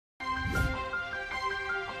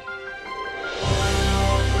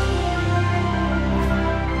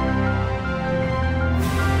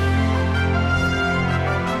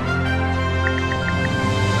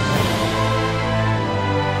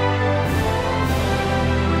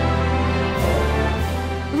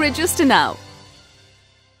Register now.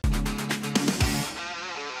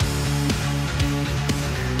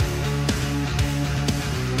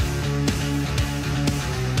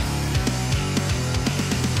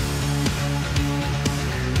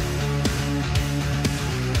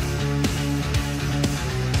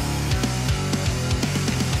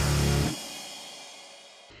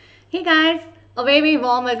 Hey guys, a very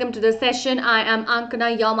warm welcome to this session. I am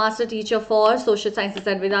Ankana, your master teacher for social sciences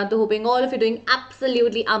at Vedantu. Hoping all of you are doing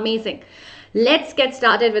absolutely amazing. Let's get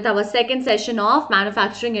started with our second session of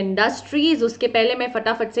manufacturing industries. उसके पहले मैं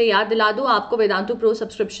फटाफट से याद दिला दूं आपको Vedantu pro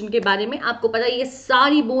subscription के बारे में. आपको पता है ये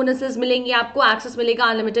सारी बोनसेस मिलेंगी, आपको एक्सेस मिलेगा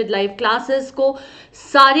अनलिमिटेड लाइव क्लासेस को,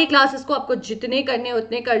 सारी क्लासेस को आपको जितने करने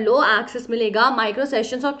उतने कर लो. एक्सेस मिलेगा माइक्रो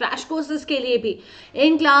सेशंस और क्रैश कोर्सेज के लिए भी.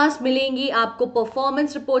 इन क्लास मिलेंगी आपको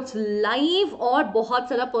परफॉर्मेंस रिपोर्ट्स लाइव और बहुत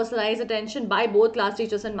सारा personalise attention by both class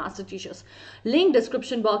teachers and master teachers. Link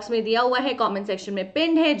description box में दिया हुआ है, कॉमेंट सेक्शन में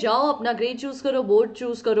पिन है. जाओ अपना grade choose karo, board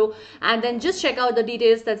choose karo, and then just check out the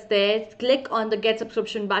details that's there. Click on the get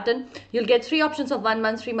subscription button. You'll get 3 options of 1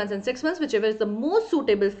 month, 3 months and 6 months, whichever is the most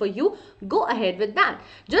suitable for you. Go ahead with that.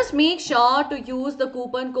 Just make sure to use the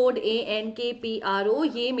coupon code ANKPRO.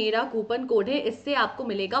 ये मेरा coupon code है, इससे आपको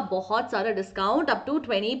मिलेगा बहुत सारा discount up to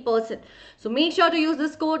 20%. So make sure to use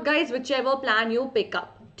this code guys, whichever plan you pick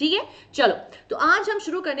up. ठीक है, चलो तो आज हम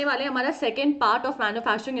शुरू करने वाले हैं हमारा second part of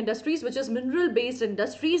manufacturing industries which is mineral based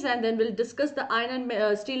industries and then will discuss the iron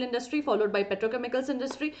and steel industry followed by petrochemicals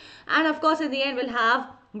industry end of course in the end will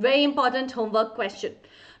have very important homework question.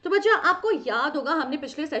 तो बच्चा आपको याद होगा हमने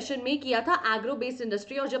पिछले session में किया था एग्रो बेस्ड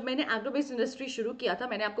इंडस्ट्री, और जब मैंने एग्रो बेस्ड इंडस्ट्री शुरू किया था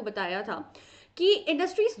मैंने आपको बताया था कि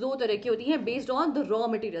इंडस्ट्रीज दो तरह की होती हैं based on the raw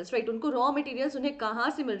materials, right. उनको रॉ मटेरियल्स उन्हें कहाँ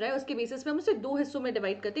से मिल रहा है उसके बेसिस पे हम उसे दो हिस्सों में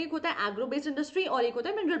डिवाइड करते हैं. एक होता है एग्रो बेस्ड इंडस्ट्री और एक होता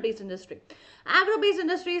है mineral based industry. Agro based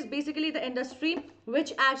industry is basically the industry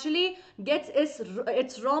which actually gets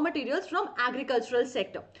it's raw materials from agricultural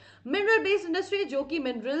sector. Mineral based industry जो कि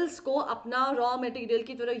मिनरल्स को अपना रॉ मटेरियल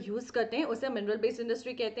की तरह यूज करते हैं उसे मिनरल बेस्ड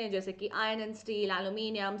इंडस्ट्री कहते हैं, जैसे कि iron and steel,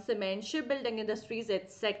 aluminium, cement, ship building industries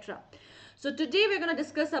etcetera. So today we're going to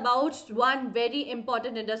discuss about one very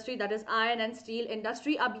important industry, that is iron and steel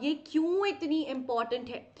industry. अब ये क्यों इतनी important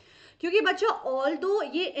है? क्योंकि बच्चों although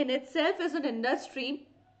ये in itself is an industry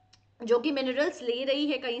जो कि मिनरल्स ले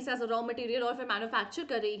रही है कहीं से एज अ रॉ मटेरियल और फिर मैन्युफैक्चर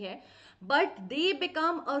कर रही है, but they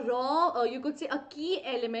become a raw you could say a key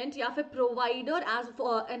element या फिर provider as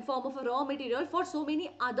in form of a raw material for so many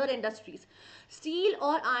other industries. Steel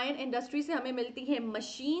और आयरन इंडस्ट्री से हमें मिलती हैं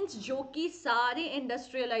मशीन्स जो कि सारे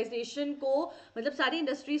इंडस्ट्रियलाइजेशन को, मतलब सारी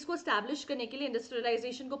इंडस्ट्रीज को स्टैब्लिश करने के लिए,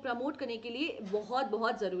 इंडस्ट्रियलाइजेशन को प्रमोट करने के लिए बहुत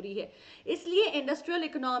बहुत ज़रूरी है. इसलिए इंडस्ट्रियल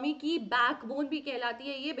इकोनॉमी की बैकबोन भी कहलाती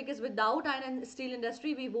है ये, because without iron and steel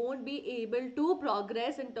industry we won't be able to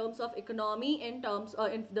progress in terms of economy, in terms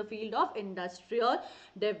in the field of industrial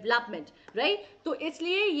development, right. तो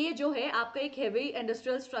इसलिए ये जो है आपका एक heavy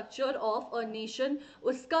industrial structure of a nation,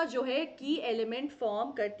 उसका जो है की एलिमेंट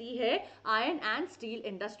फॉर्म करती है आयरन एंड स्टील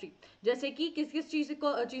इंडस्ट्री. जैसे कि किस किस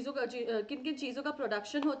किन किन चीज़ों का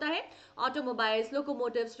प्रोडक्शन होता है, automobiles,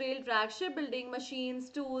 locomotives, rail track, ship building,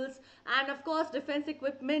 machines, tools end of course defence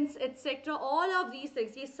equipments etcetera. All of these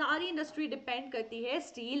things, ये सारी इंडस्ट्री डिपेंड करती है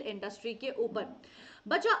स्टील इंडस्ट्री के ऊपर.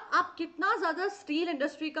 बच्चा आप कितना ज्यादा स्टील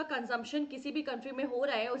इंडस्ट्री का कंजम्पशन किसी भी कंट्री में हो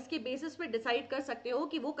रहा है उसके बेसिस पे डिसाइड कर सकते हो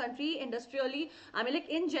कि वो country industrially I mean like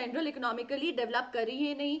in general economically develop कर रही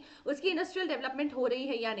है नहीं, उसकी इंडस्ट्रियल डेवलपमेंट हो रही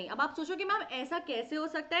है या नहीं. अब आप सोचो कि मैम ऐसा कैसे हो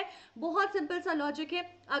सकता है. बहुत सिंपल सा लॉजिक है.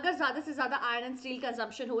 अगर ज्यादा से ज्यादा आयरन एंड स्टील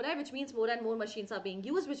कंजम्पशन हो रहा है which means more and more machines are being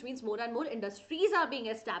used, which means more and more industries are being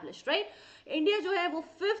established, right. India जो है वो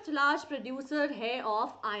 5th लार्ज प्रोड्यूसर है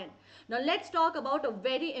of iron. Now let's talk about a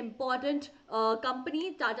very important company,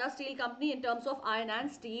 Tata Steel Company, in terms of iron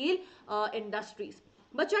and steel industries.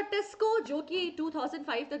 बच्चा टेस्को जो कि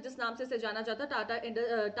 2005 तक जिस नाम से जाना जाता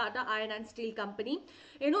Tata iron and steel company,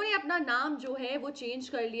 इन्होंने अपना नाम जो है वो चेंज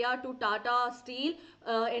कर लिया टू टाटा स्टील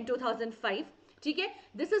इन 2005. ठीक है,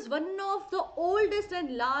 this is one of the oldest and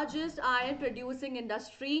largest iron producing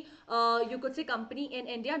industry you could say company in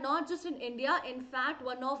India, not just in India, in fact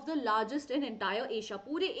one of the largest in entire Asia.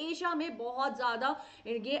 पूरे Asia में बहुत ज्यादा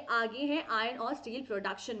ये आगे हैं iron और steel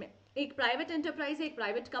production में. एक प्राइवेट एंटरप्राइज है, एक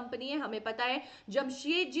प्राइवेट कंपनी है. हमें पता है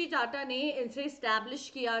जमशेदजी टाटा ने इसे स्टैब्लिश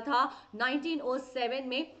किया था 1907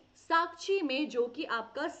 में साक्षी में, जो कि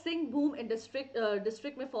आपका सिंहभूम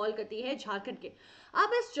डिस्ट्रिक्ट में फॉल करती है झारखंड के.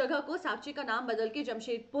 अब इस जगह को साक्षी का नाम बदल के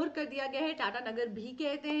जमशेदपुर कर दिया गया है. टाटा नगर भी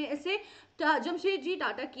कहते हैं इसे जमशेदजी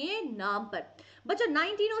टाटा के नाम पर. बच्चा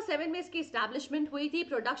 1907 में इसकी एस्टैब्लिशमेंट हुई थी.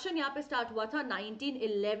 प्रोडक्शन यहाँ पे स्टार्ट हुआ था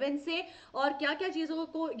 1911 से. और क्या क्या चीजों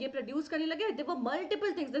को ये प्रोड्यूस करने लगे, there were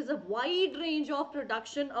multiple things, there is a wide range of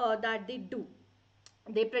production that they do.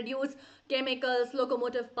 They produce chemicals,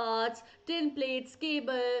 locomotive parts, tin plates,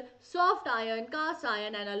 cable, soft iron, cast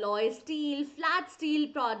iron and alloy, steel, flat steel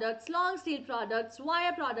products, long steel products,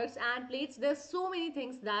 wire products and plates. There's so many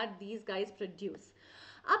things that these guys produce.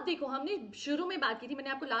 अब देखो, हमने शुरू में बात की थी, मैंने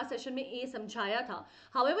आपको लास्ट सेशन में ये समझाया था.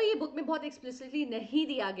 हाउएवर ये बुक में बहुत एक्सप्लिसिटली नहीं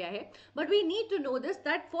दिया गया है, but we need to know this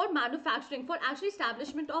that for manufacturing, for actually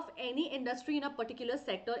establishment of any industry in a particular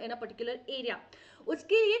sector, in a particular area,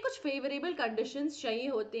 उसके लिए कुछ फेवरेबल कंडीशंस चाहिए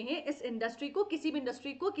होते हैं इस इंडस्ट्री को, किसी भी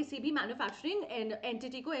इंडस्ट्री को, किसी भी मैन्युफैक्चरिंग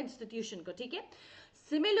एंटिटी को, इंस्टीट्यूशन को. ठीक है.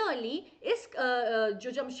 सिमिलरली इस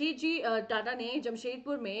जो जमशेदजी टाटा ने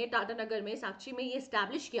जमशेदपुर में, टाटा नगर में, साक्षी में ये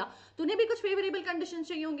स्टैब्लिश किया, तो उन्हें भी कुछ फेवरेबल कंडीशन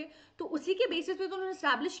चाहिए होंगे. तो उसी के बेसिस पे तो उन्होंने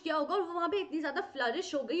स्टैब्लिश किया होगा और वहां पे इतनी ज्यादा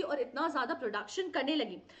फ्लरिश हो गई और इतना ज्यादा प्रोडक्शन करने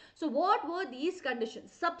लगी. So what were these condition?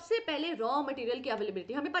 सबसे पहले रॉ मटेरियल की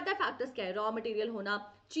अवेलेबिलिटी. हमें पता है फैक्टर्स क्या है. रॉ मटेरियल होना,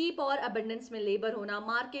 चीप और अबंडेंस में लेबर होना,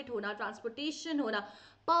 मार्केट होना, ट्रांसपोर्टेशन होना,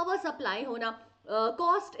 पावर सप्लाई होना,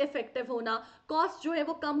 कॉस्ट इफेक्टिव होना, कॉस्ट जो है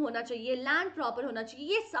वो कम होना चाहिए, लैंड प्रॉपर होना चाहिए.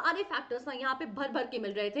 ये सारे फैक्टर्स ना यहाँ पे भर भर के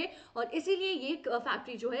मिल रहे थे और इसीलिए ये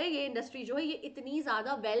फैक्ट्री जो है, ये इंडस्ट्री जो है, ये इतनी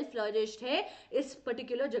ज्यादा वेल फ्लरिश्ड है इस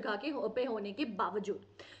पर्टिकुलर जगह के पे होने के बावजूद.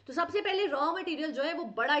 तो सबसे पहले रॉ मटेरियल जो है वो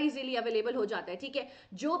बड़ा इजीली अवेलेबल हो जाता है. ठीक है.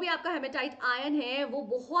 जो भी आपका हेमेटाइट आयरन है वो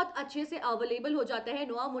बहुत अच्छे से अवेलेबल हो जाता है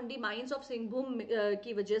नोआ मुंडी माइंस ऑफ सिंहभूम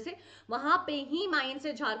की वजह से. वहां पे ही माइंस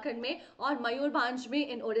है झारखंड में और मयूरभंज में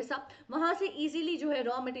इन ओडिशा. वहां से इजीली जो है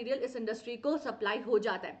रॉ मटेरियल इस इंडस्ट्री को सप्लाई हो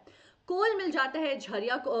जाता है. कोल मिल जाता है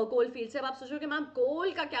झरिया कोल फील्ड से. अब आप सोचोगे मैम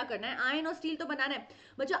कोल का क्या करना है, आयरन और स्टील तो बनाना है.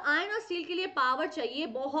 बच्चा आयरन और स्टील के लिए पावर चाहिए,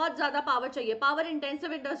 बहुत ज्यादा पावर चाहिए, पावर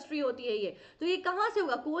इंटेंसिव इंडस्ट्री होती है ये. तो ये कहां से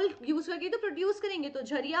होगा? कोल यूज करके तो प्रोड्यूस करेंगे. तो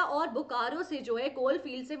झरिया और बोकारो से जो है कोल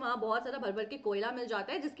फील्ड से वहां बहुत सारा भर भर के कोयला मिल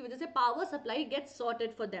जाता है, जिसकी वजह से power supply gets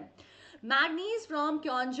sorted for them. Manganese from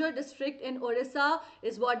Keonjhar district in Odisha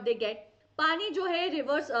is what they get. पानी जो है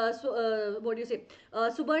रिवर्स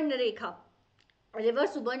सुबर्ण रेखा, रिवर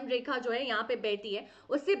सुबर्ण रेखा जो है यहाँ पे बहती है,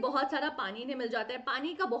 उससे बहुत सारा पानी इन्हें मिल जाता है.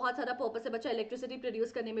 पानी का बहुत सारा पर्पस है बच्चा, इलेक्ट्रिसिटी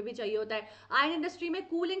प्रोड्यूस करने में भी चाहिए होता है. आयरन इंडस्ट्री में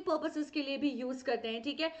कूलिंग पर्पसेस के लिए भी यूज करते हैं.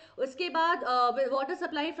 ठीक है. उसके बाद water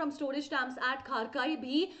supply from storage dams eight Kharkai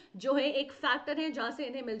भी जो है एक फैक्टर है जहां से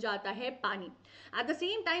इन्हें मिल जाता है पानी. At the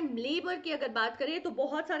same time labour की अगर बात करें तो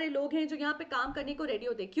बहुत सारे लोग हैं जो यहाँ पे काम करने को रेडी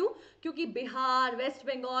होते हैं. क्यों? क्योंकि बिहार, वेस्ट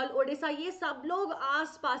बंगाल, ओडिशा, ये सब लोग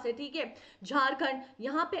आस पास है. ठीक है. झारखंड,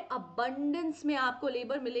 यहाँ पे अबंडेंस में आपको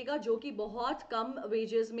लेबर मिलेगा जो कि बहुत कम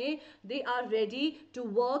वेजेस में they are ready to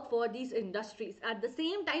work for these industries. At the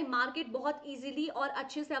same time market बहुत इजीली और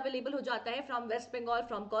अच्छे से अवेलेबल हो जाता है from waste Bengal,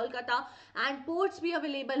 from Kolkata, and ports भी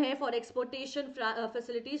अवेलेबल है for exportation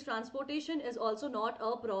facilities. Transportation is also not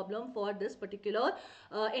a problem for this particular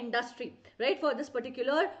industry, right, for this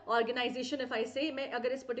particular organisation. If I से, मैं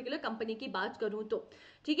अगर इस पर्टिकुलर कंपनी की बात करूं तो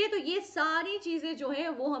ठीक है. तो ये सारी चीजें जो है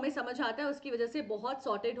वो हमें समझ आता है, उसकी वजह से बहुत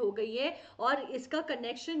सॉर्टेड हो गई है और इसका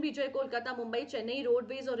कनेक्शन भी जो है कोलकाता, मुंबई, चेन्नई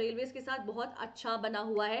रोडवेज और रेलवेज के साथ बहुत अच्छा बना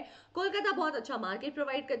हुआ है. कोलकाता बहुत अच्छा मार्केट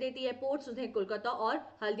प्रोवाइड कर देती है. पोर्ट्स उन्हें कोलकाता और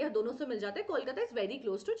हल्दिया दोनों से मिल जाते हैं. Kolkata is very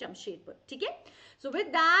close to Jamshedpur. ठीक है. So with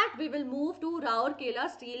that we will move to Rourkela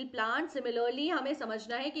steel plant. Similarly हमें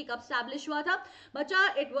समझना है कि कब स्टैब्लिश हुआ था बच्चा.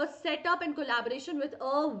 It was set up in collaboration with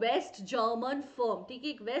a waste German firm. ठीक है.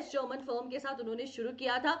 एक वेस्ट जर्मन फर्म के साथ उन्होंने शुरू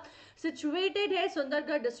किया था. सिचुएटेड है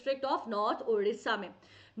Sundargarh district of north Odisha में.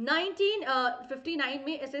 1959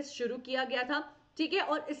 में इसे शुरू किया गया था. ठीक है.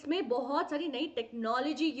 और इसमें बहुत सारी नई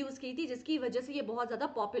टेक्नोलॉजी यूज की थी जिसकी वजह से ये बहुत ज्यादा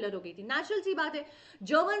पॉपुलर हो गई थी. नेचुरल सी बात है,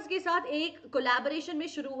 जर्मन्स के साथ एक कोलैबोरेशन में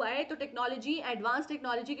शुरू हुआ है तो टेक्नोलॉजी, एडवांस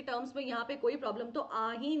टेक्नोलॉजी के टर्म्स में यहाँ पे कोई प्रॉब्लम तो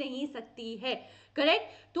आ ही नहीं सकती है.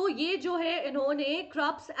 करेक्ट. तो ये जो है इन्होंने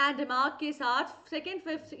क्रॉप्स एंड रिमार्क के साथ सेकेंड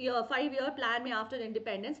 5 ईयर प्लान में आफ्टर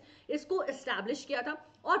इंडिपेंडेंस इसको एस्टैब्लिश किया था.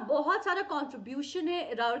 और बहुत सारा कॉन्ट्रीब्यूशन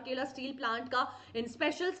है राउरकेला स्टील प्लांट का इन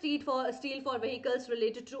special steel for vehicles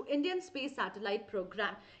related to Indian space satellite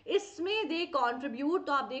programme. इसमें दे कॉन्ट्रीब्यूट.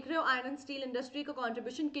 तो आप देख रहे हो आयरन स्टील इंडस्ट्री का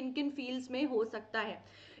कॉन्ट्रीब्यूशन किन किन फील्ड्स में हो सकता है.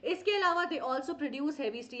 इसके अलावा they also produce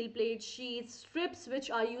heavy steel plate, sheets, strips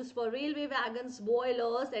which are used for railway wagons,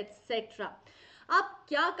 boilers etcetera. अब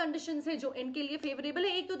क्या कंडीशंस है जो इनके लिए फेवरेबल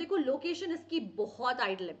है? एक तो देखो लोकेशन इसकी बहुत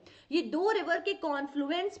आइडल है. ये दो रिवर के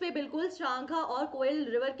कॉन्फ्लुएंस पे, बिल्कुल शांखा और कोयल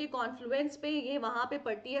रिवर के कॉन्फ्लुएंस पे ये वहां पे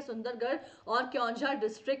पड़ती है सुंदरगढ़ और क्योंझर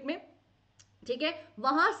डिस्ट्रिक्ट में. ठीक है,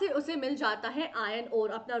 वहां से उसे मिल जाता है आयरन ओर,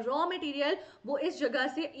 अपना रॉ मटेरियल वो इस जगह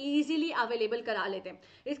से इजीली अवेलेबल करा लेते हैं।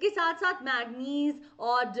 इसके साथ साथ मैग्नीज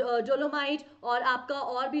और डोलोमाइट और आपका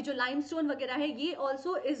और भी जो लाइमस्टोन वगैरह है, ये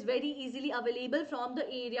also is very easily available from the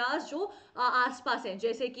areas जो आसपास हैं,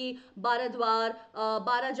 जैसे कि Baradwar,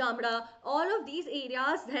 बाराजामड़ा, all of these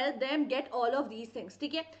areas help them get all of these things.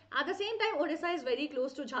 ठीक है, at the same time Odisha is very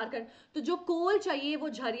close to Jharkhand, तो जो कोल चाहिए वो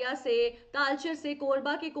झरिया से, तालचर से,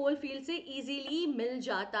 कोरबा के कोल फील्ड से इजीली मिल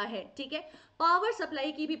जाता है। ठीक है, पावर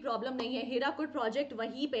सप्लाई की भी प्रॉब्लम नहीं है, हीराकुड प्रोजेक्ट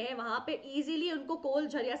वहीं पे है, वहां पे इजीली उनको कोल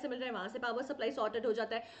झरिया से मिल रहा है, वहां से पावर सप्लाई सॉर्टेड हो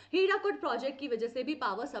जाता है। हीराकुड प्रोजेक्ट की वजह से भी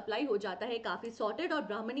पावर सप्लाई हो जाता है काफी सॉर्टेड, और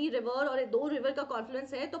ब्राह्मणी रिवर और 2 रिवर का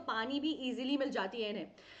कॉन्फ्लुएंस है, तो पानी भी इजीली मिल जाती है इन्हें।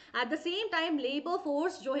 At the same time labour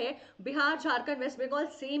force जो है Bihar, Jharkhand, waste Bengal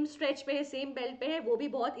same stretch पे है, सेम बेल्ट पे है, वो भी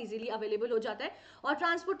बहुत इजीली अवेलेबल हो जाता है। और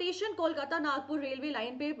transportation Kolkata Nagpur railway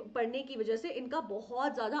line पे पड़ने की वजह से इनका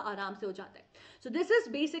बहुत ज्यादा आराम से हो जाता है। So this is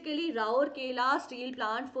basically Rourkela steel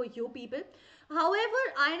plant for you people.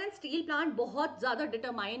 However iron and steel plant बहुत ज्यादा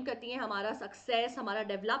डिटरमाइन करती है हमारा सक्सेस, हमारा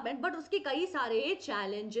डेवलपमेंट, बट उसके कई सारे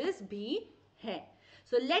चैलेंजेस भी हैं।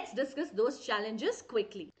 So let's discuss those challenges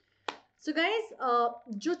quickly. So guys,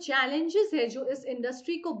 जो चैलेंजेस है जो इस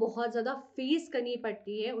इंडस्ट्री को बहुत ज़्यादा फेस करनी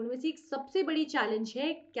पड़ती है, उनमें से एक सबसे बड़ी चैलेंज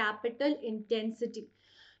है कैपिटल इंटेंसिटी।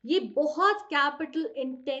 ये बहुत कैपिटल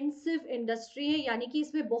इंटेंसिव इंडस्ट्री है, यानी कि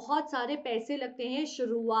इसमें बहुत सारे पैसे लगते हैं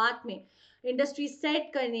शुरुआत में, इंडस्ट्री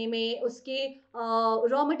सेट करने में, उसके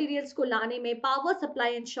रॉ मटेरियल्स को लाने में, पावर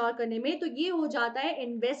सप्लाई इंश्योर करने में, तो ये हो जाता है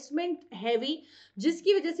इन्वेस्टमेंट हैवी,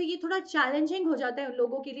 जिसकी वजह से ये थोड़ा चैलेंजिंग हो जाता है उन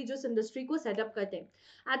लोगों के लिए जो इस इंडस्ट्री को सेटअप करते हैं।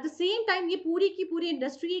 एट द सेम टाइम ये पूरी की पूरी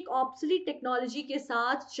इंडस्ट्री एक ऑब्सोलीट टेक्नोलॉजी के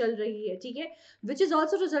साथ चल रही है, ठीक है, which is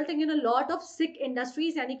also resulting in a lot of sick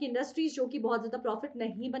industries, यानी कि इंडस्ट्रीज जो कि बहुत ज्यादा प्रॉफिट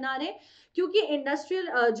नहीं बना रहे, क्योंकि इंडस्ट्रियल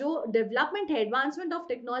जो डेवलपमेंट है, एडवांसमेंट ऑफ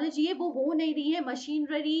टेक्नोलॉजी है, वो हो नहीं रही है।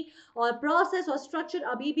 मशीनरी और प्रोसेस और स्ट्रक्चर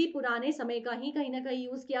अभी भी पुराने समय का ही कहीं ना कहीं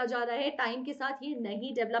यूज किया जा रहा है, टाइम के साथ ये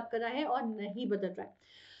नहीं डेवलप कर रहा है और नहीं बदल रहा है।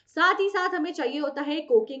 साथ ही साथ हमें चाहिए होता है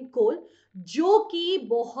कोकिंग कोल, जो कि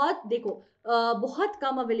बहुत देखो बहुत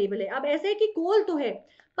कम अवेलेबल है। अब ऐसे है कि कोल तो है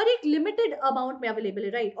पर एक लिमिटेड अमाउंट में अवेलेबल है,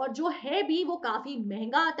 राइट, और जो है भी वो काफी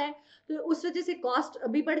महंगा आता है, तो उस वजह से कॉस्ट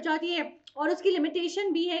भी बढ़ जाती है, और उसकी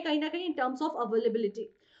लिमिटेशन भी है कहीं ना कहीं इन टर्म्स ऑफ अवेलेबिलिटी।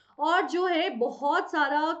 और जो है बहुत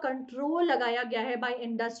सारा कंट्रोल लगाया गया है by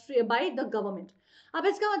industry, by the government. अब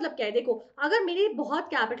इसका मतलब क्या है, देखो, अगर मेरे बहुत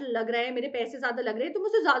कैपिटल लग रहा है, मेरे पैसे ज्यादा लग रहे हैं, तो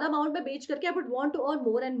मुझे ज्यादा अमाउंट में बेच करके I would want to earn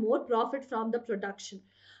more and more profit from the production.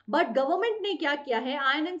 But government ने क्या किया है,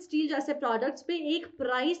 आयरन एंड स्टील जैसे प्रोडक्ट्स पे एक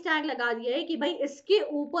प्राइस टैग लगा दिया है कि भाई इसके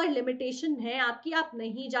ऊपर लिमिटेशन है आपकी, आप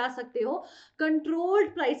नहीं जा सकते हो।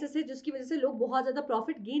 कंट्रोल्ड प्राइसेस है, जिसकी वजह से लोग बहुत ज्यादा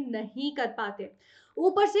प्रॉफिट गेन नहीं कर पाते।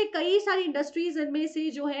 ऊपर से कई सारी इंडस्ट्रीज इनमें से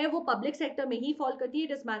जो है वो पब्लिक सेक्टर में ही फॉल करती है,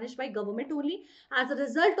 it is managed by government only, as a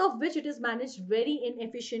result of which it is managed very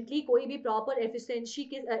इनएफिशिएंटली। कोई भी प्रॉपर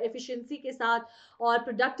एफिशिएंसी के साथ और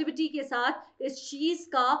प्रोडक्टिविटी के साथ इस चीज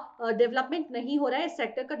का डेवलपमेंट नहीं हो रहा है, इस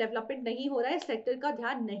सेक्टर का डेवलपमेंट नहीं हो रहा है, इस सेक्टर का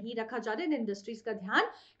ध्यान नहीं रखा जा रहा है, इन इंडस्ट्रीज का ध्यान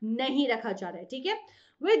नहीं रखा जा रहा है। ठीक है,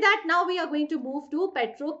 with that now we are going to move to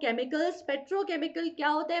petrochemicals। Petrochemical क्या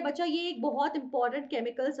होता है बच्चा, ये एक बहुत इंपॉर्टेंट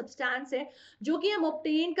केमिकल सब्सटेंस है जो कि हम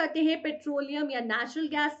ऑब्टेन करते हैं पेट्रोलियम या नेचुरल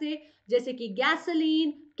गैस से, जैसे कि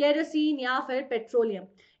गैसोलीन, केरोसिन या फिर पेट्रोलियम।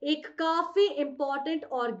 एक काफी इंपॉर्टेंट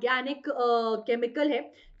ऑर्गेनिक केमिकल है,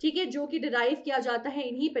 ठीक है, जो कि डिराइव किया जाता है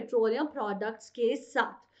इन्हीं पेट्रोलियम प्रोडक्ट्स के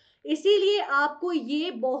साथ। इसीलिए आपको ये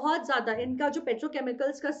बहुत ज्यादा, इनका जो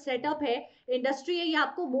पेट्रोकेमिकल्स का सेटअप है, इंडस्ट्री है, ये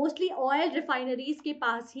आपको मोस्टली ऑयल रिफाइनरीज के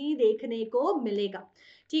पास ही देखने को मिलेगा।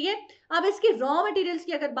 ठीक है, अब इसके रॉ मटेरियल्स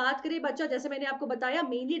की अगर बात करें बच्चा, जैसे मैंने आपको बताया,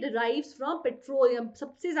 मेनली डिराइव्स फ्रॉम पेट्रोलियम,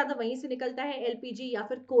 सबसे ज्यादा वहीं से निकलता है, एलपीजी या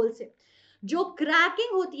फिर कोल से। जो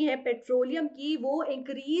क्रैकिंग होती है पेट्रोलियम की, वो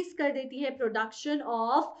इंक्रीज कर देती है production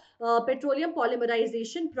of petroleum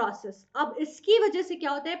polymerisation process. अब इसकी वजह से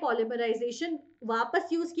क्या होता है, पॉलीमराइजेशन वापस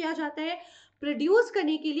यूज किया जाता है प्रोड्यूस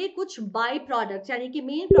करने के लिए कुछ बाय प्रोडक्ट्स, यानी कि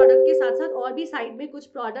मेन प्रोडक्ट के साथ साथ और भी साइड में कुछ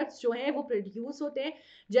प्रोडक्ट्स जो हैं वो प्रोड्यूस होते हैं,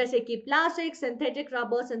 जैसे कि plastic, synthetic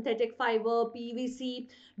rubber, synthetic fibre, PVC,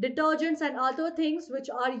 detergents and other things which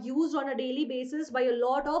are used on a daily basis bye a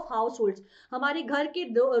lot of households. हमारे घर के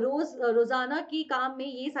रोजाना की काम में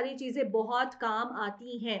ये सारी चीजें बहुत काम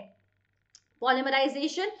आती हैं।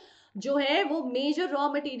 पॉलीमराइजेशन जो है वो major raw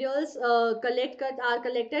materials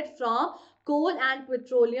collected from coal and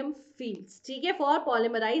petroleum fields, ठीक है, for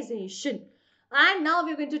polymerisation. And now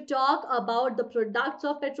we are going to talk about the products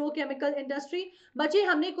of petrochemical industry. बच्चे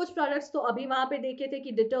हमने कुछ प्रोडक्ट्स तो अभी वहां पे देखे थे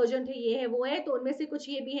कि डिटर्जेंट है, ये है, वो है, तो उनमें से कुछ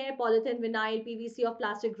ये भी है, polythene, vinyl, PVC of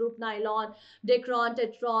plastic group, nylon, Dacron,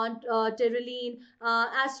 टेट्रॉन, terylene,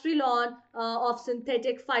 एस्ट्रिलॉन of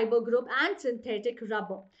synthetic fiber group and synthetic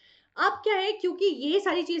rubber. अब क्या है, क्योंकि ये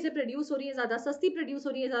सारी चीजें प्रोड्यूस हो रही है, ज्यादा सस्ती प्रोड्यूस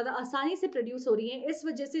हो रही है, ज्यादा आसानी से प्रोड्यूस हो रही है, इस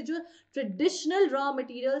वजह से जो ट्रेडिशनल रॉ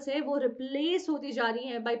मटेरियल्स है वो रिप्लेस होती जा रही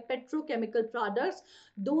हैं बाय पेट्रोकेमिकल प्रोडक्ट्स,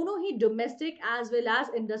 दोनों ही domestic as well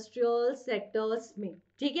as industrial sectors में।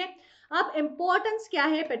 ठीक है, अब इंपॉर्टेंस क्या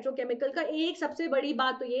है पेट्रोकेमिकल का? एक सबसे बड़ी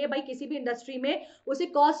बात तो ये है भाई, किसी भी इंडस्ट्री में उसे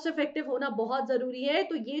कॉस्ट इफेक्टिव होना बहुत जरूरी है।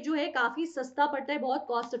 तो ये जो है काफी सस्ता पड़ता है, बहुत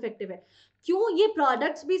कॉस्ट इफेक्टिव है। क्यों ये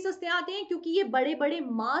प्रोडक्ट्स भी सस्ते आते हैं? क्योंकि ये बड़े बड़े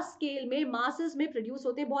मास स्केल में, मासेस में प्रोड्यूस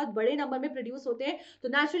होते हैं, बहुत बड़े नंबर में प्रोड्यूस होते हैं, तो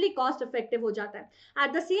नेचुरली कॉस्ट इफेक्टिव हो जाता है।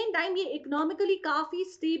 एट द सेम टाइम ये इकोनॉमिकली काफी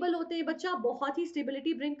स्टेबल होते हैं बच्चा, बहुत ही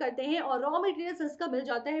स्टेबिलिटी ब्रिंग करते हैं, और रॉ मटेरियल इसका मिल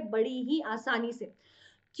जाता है बड़ी ही आसानी से।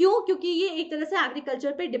 क्यों? क्योंकि ये एक तरह से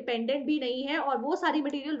एग्रीकल्चर पे डिपेंडेंट भी नहीं है, और वो सारी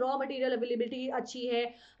मटेरियल, रॉ मटेरियल अवेलेबिलिटी अच्छी है,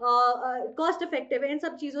 कॉस्ट इफेक्टिव है, इन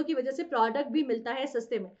सब चीजों की वजह से प्रोडक्ट भी मिलता है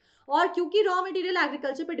सस्ते में। और क्योंकि रॉ मटेरियल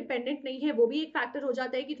एग्रीकल्चर पे डिपेंडेंट नहीं है, वो भी एक फैक्टर हो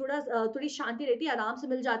जाता है कि थोड़ी शांति रहती है, आराम से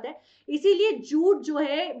मिल जाता है। इसीलिए जूट जो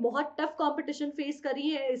है बहुत टफ कंपटीशन फेस कर रही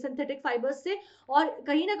है सिंथेटिक फाइबर्स से, और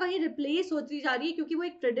कहीं ना कहीं रिप्लेस होती जा रही है, क्योंकि वो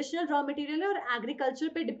एक ट्रेडिशनल रॉ मटेरियल है और एग्रीकल्चर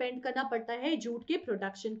पे डिपेंड करना पड़ता है जूट के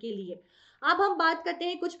प्रोडक्शन के लिए। अब हम बात करते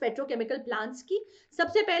हैं कुछ पेट्रोकेमिकल प्लांट्स की।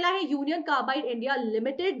 सबसे पहला है यूनियन कार्बाइड इंडिया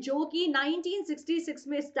लिमिटेड, जो कि 1966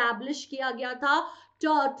 में स्टैब्लिश किया गया था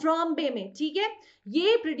ट्रॉम्बे में। ठीक है,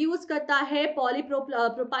 ये प्रोड्यूस करता है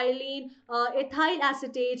polypropylene, ethyl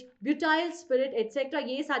acetate, butyl spirit etcetera.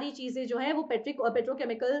 ये सारी चीजें जो है वो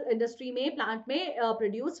पेट्रोकेमिकल इंडस्ट्री में, प्लांट में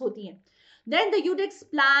प्रोड्यूस होती हैं। Then the यूडेक्स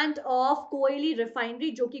plant of Koyli refinery,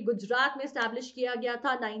 जो कि गुजरात में स्टैब्लिश किया गया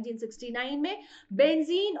था 1969 में,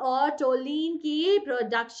 बेंजीन और टोलीन की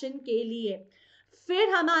प्रोडक्शन के लिए। फिर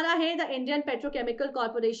हमारा है the Indian petrochemical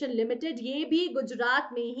corporation limited, ये भी गुजरात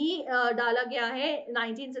में ही डाला गया है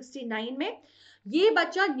 1969 में। ये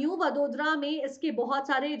बच्चा न्यू वडोदरा में, इसके बहुत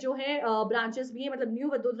सारे जो है ब्रांचेस भी है, मतलब न्यू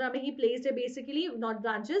वडोदरा में ही प्लेस्ड है बेसिकली, नॉट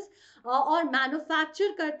ब्रांचेस, और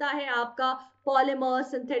मैन्युफैक्चर करता है आपका polymer,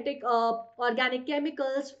 synthetic organic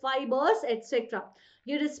chemicals, fibres etcetera.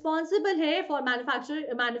 ये रिस्पॉन्सिबल है for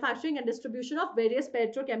manufacturing and distribution of various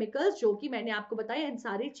petrochemicals, जो कि मैंने आपको बताया इन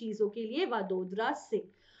सारी चीजों के लिए वडोदरा से।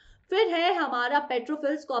 फिर है हमारा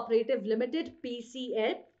पेट्रोफिल्स कोऑपरेटिव लिमिटेड,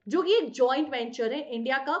 पीसीएल, जो कि एक जॉइंट वेंचर है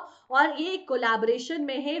इंडिया का, और ये कोलैबोरेशन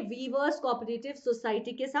में है वीवर्स कोऑपरेटिव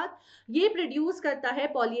सोसाइटी के साथ। ये प्रोड्यूस करता है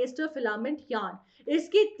पॉलिएस्टर फिलामेंट यार्न।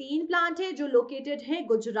 इसके 3 प्लांट है जो लोकेटेड है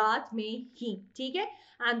गुजरात में ही। ठीक है,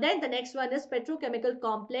 and then the next one is petrochemical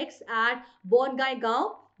complex eight बोनगाई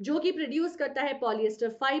गांव, जो कि प्रोड्यूस करता है पॉलिएस्टर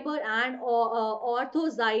फाइबर एंड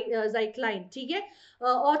ऑर्थोसाइक्लाइन। ठीक है,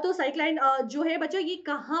 ऑर्थोसाइक्लाइन जो है बच्चा, ये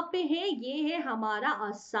कहाँ पे है? ये है हमारा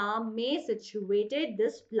असम में situated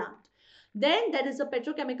this plant. Then there is a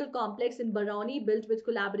petrochemical complex in Barauni built with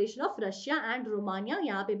collaboration of Russia and Romania.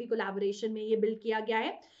 यहाँ पे भी collaboration में ये build किया गया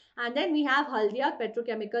है। And then we have Haldia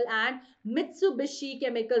Petrochemical and Mitsubishi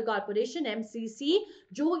Chemical Corporation (MCC),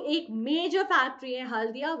 जो एक major factory है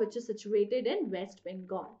Haldia, which is situated in West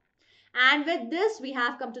Bengal. And with this, we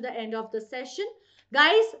have come to the end of the session.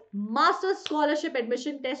 Guys, master scholarship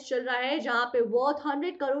admission test चल रहा है, जहां पे worth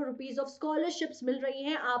 100 crore rupees of scholarships मिल रही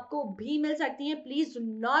हैं, आपको भी मिल सकती हैं। Please do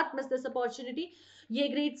not miss this opportunity. ये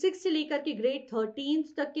ग्रेड 6 से लेकर के ग्रेड 13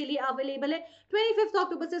 तक के लिए अवेलेबल है। 25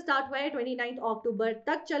 अक्टूबर से स्टार्ट हुआ है, 29 अक्टूबर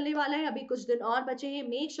तक चलने वाला है। अभी कुछ दिन और बचे हैं।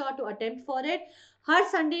 Make sure to attempt for it. Her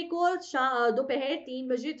Sunday को दोपहर 3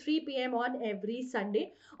 बजे 3 PM on every Sunday.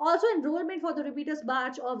 Also, enrollment for the repeaters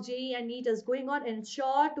batch of JEE and NEET is going on.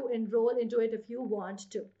 Ensure to enroll into it if you want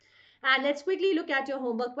to. And let's quickly look at your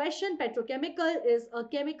homework question. Petrochemical is a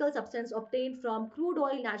chemical substance obtained from crude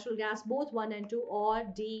oil, natural gas, both 1 and 2, or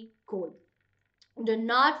D, coal. Do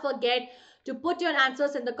not forget to put your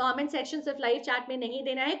answers in the comment section. सिर्फ live chat में नहीं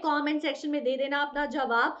देना है, comment section में दे देना अपना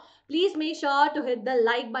जवाब. Please make sure to hit the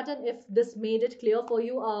like button if this made it clear for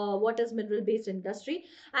you what is mineral based industry.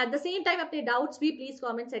 At the same time अपने doubts भी please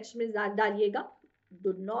comment section में डालिएगा.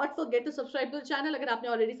 Do not forget to subscribe to the channel अगर आपने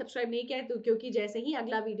already subscribe नहीं किया है तो, क्योंकि जैसे ही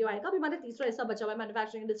अगला वीडियो आएगा, अभी हमारा तीसरा हिस्सा बचा हुआ है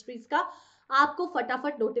मैन्युफैक्चरिंग इंडस्ट्रीज का, आपको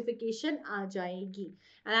फटाफट नोटिफिकेशन आ जाएगी.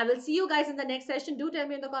 And I will see you guys in the next session. Do tell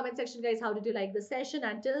me in the comment section, guys, how did you like the session?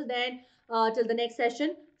 Until then, till the next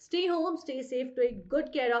session, stay home, stay safe, take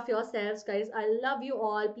good care of yourselves, guys. I love you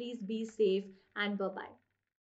all. Please be safe and bye-bye.